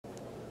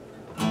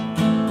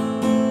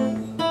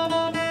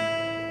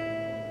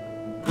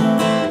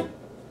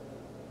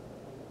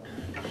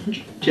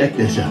Check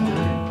this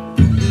out.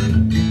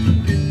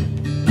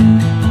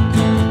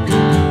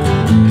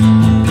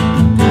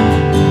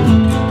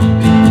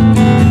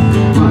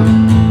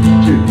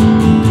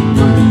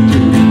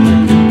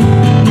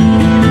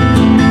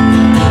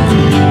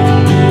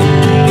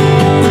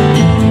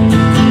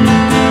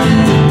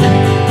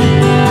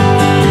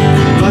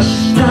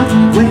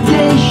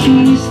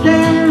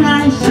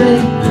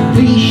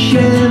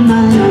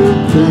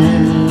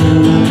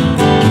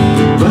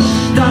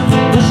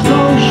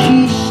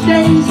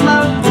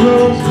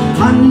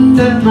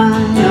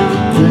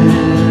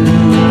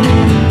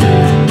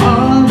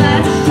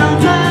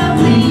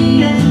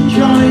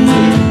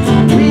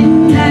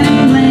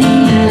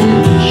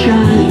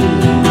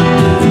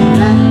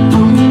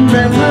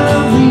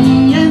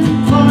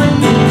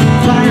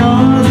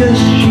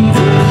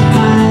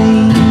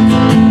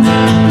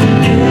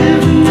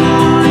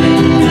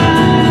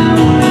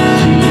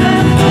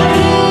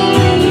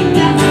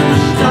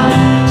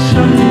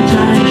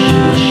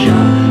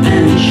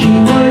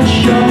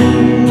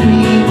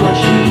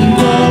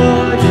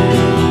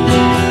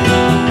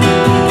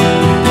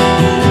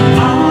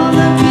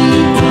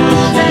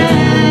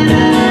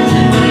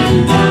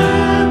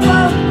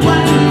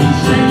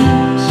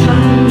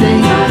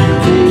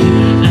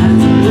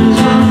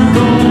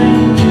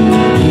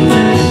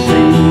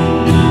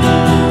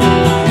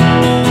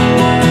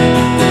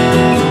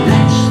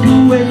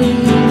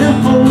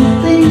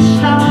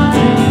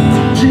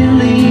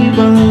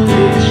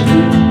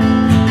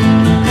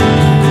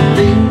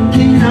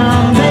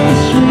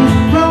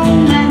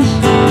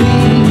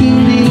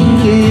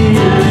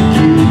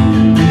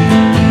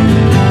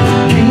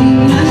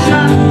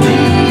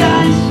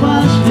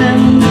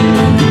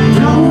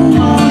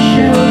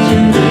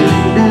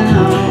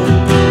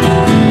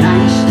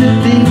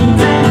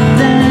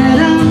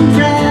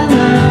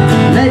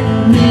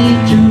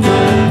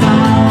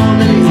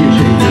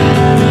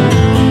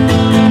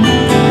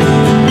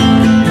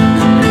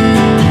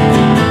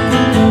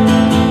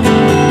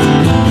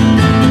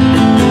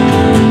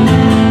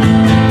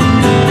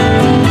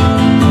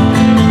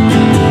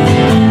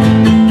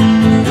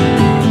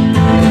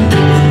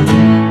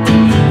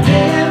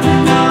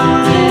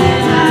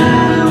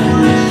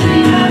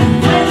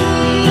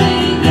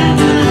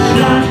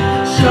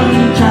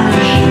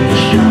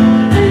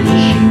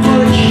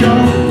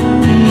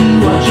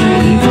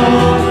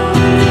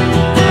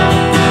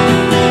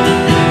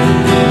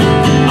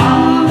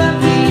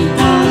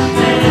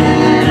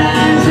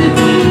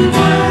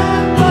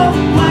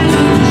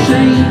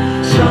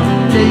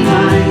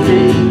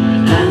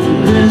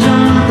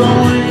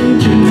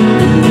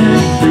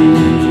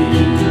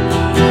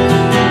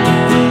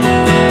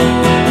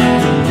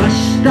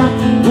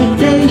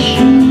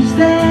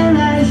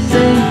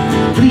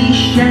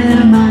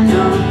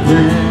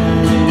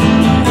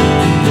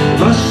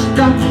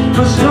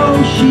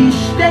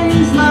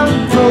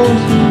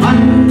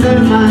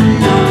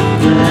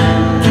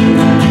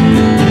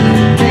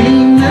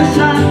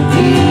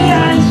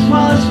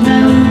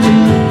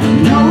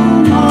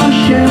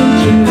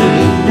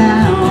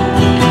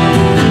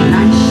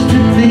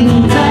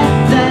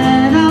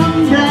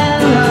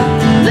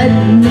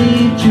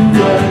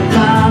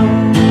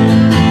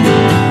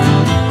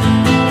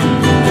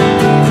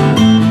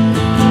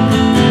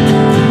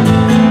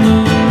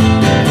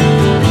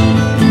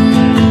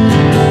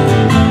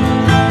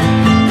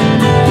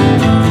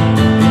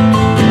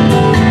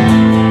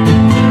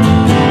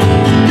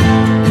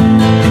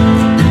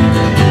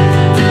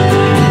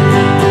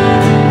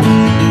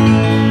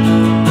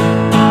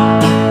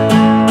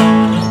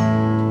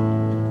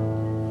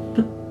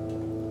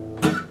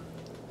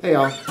 Hey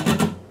y'all,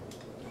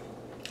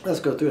 let's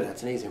go through that.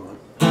 It's an easy one.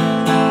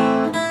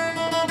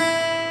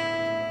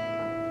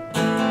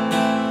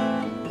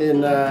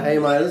 In A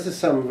minor, this is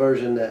some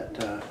version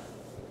that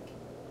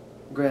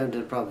Graham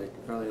did probably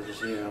earlier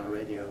this year on a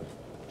radio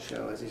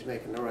show as he's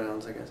making the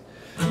rounds, I guess,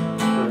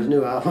 for his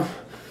new album.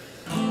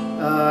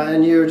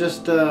 And you're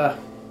just A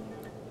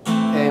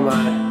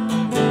minor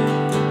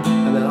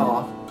and then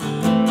off.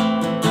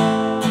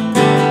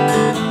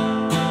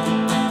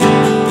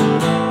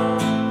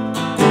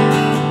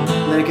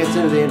 And then it gets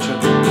into the intro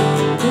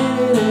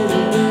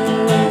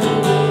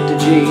to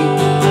G,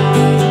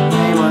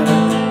 A minor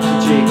to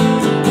G,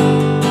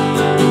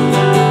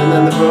 and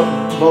then the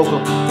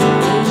vocal.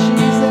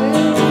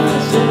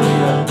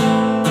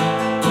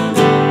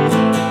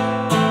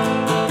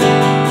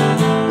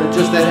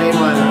 Just that A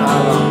minor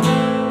out on.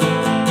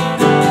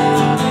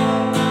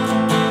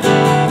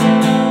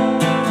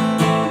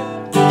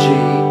 G,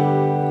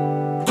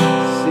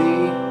 C,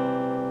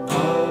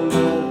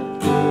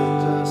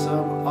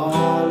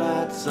 all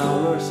that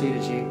summer, C to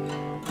G.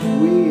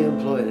 We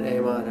employed an A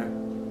minor.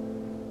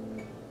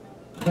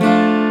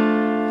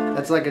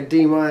 That's like a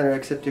D minor,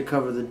 except you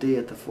cover the D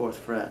at the 4th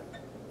fret,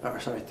 or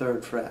sorry,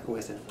 3rd fret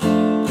with it.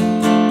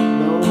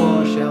 No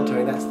more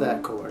sheltering. That's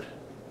that chord,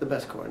 the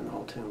best chord in the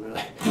whole tune,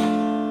 really.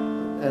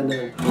 And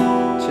then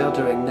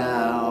sheltering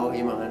now,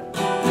 E minor,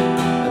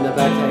 and then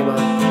back to A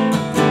minor.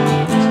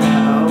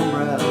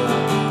 Umbrella,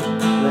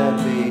 let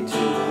me to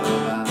her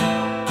bow.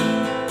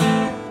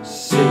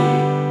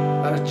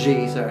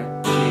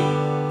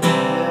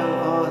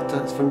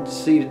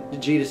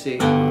 G to C.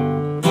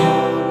 All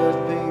the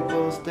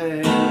people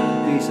stay,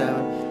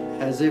 B7,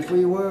 as if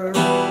we were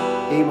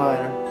E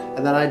minor,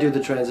 and then I do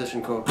the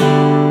transition chord.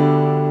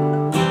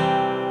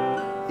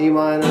 E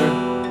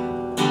minor.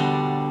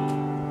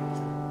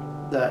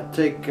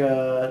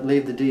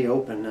 Leave the D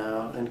open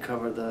now and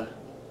cover the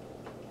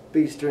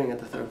B string at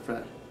the 3rd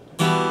fret.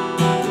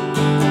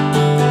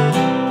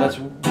 That's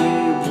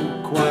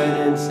really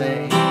quite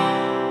insane.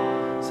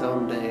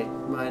 Someday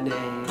my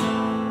name,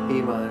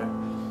 E minor,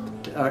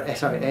 or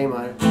sorry, A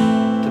minor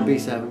to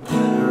B7.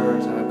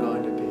 Words are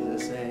going to be the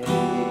same.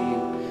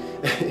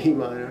 E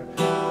minor,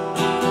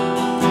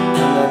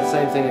 and then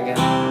same thing again.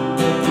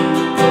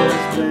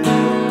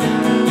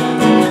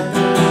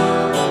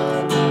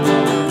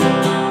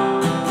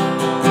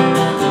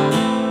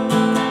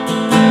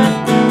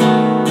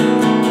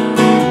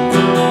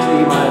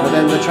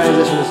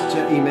 Transition is to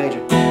E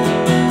major.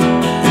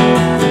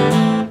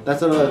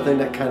 That's another thing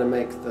that kind of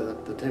makes the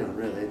tune,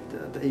 really,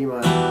 the E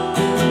minor.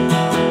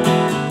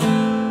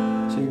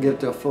 So you get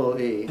to a full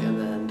E and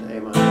then to A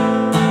minor.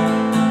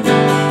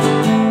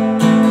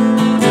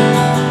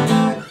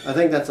 I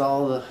think that's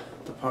all the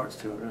parts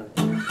to it, really.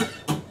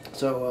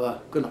 So,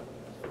 good luck.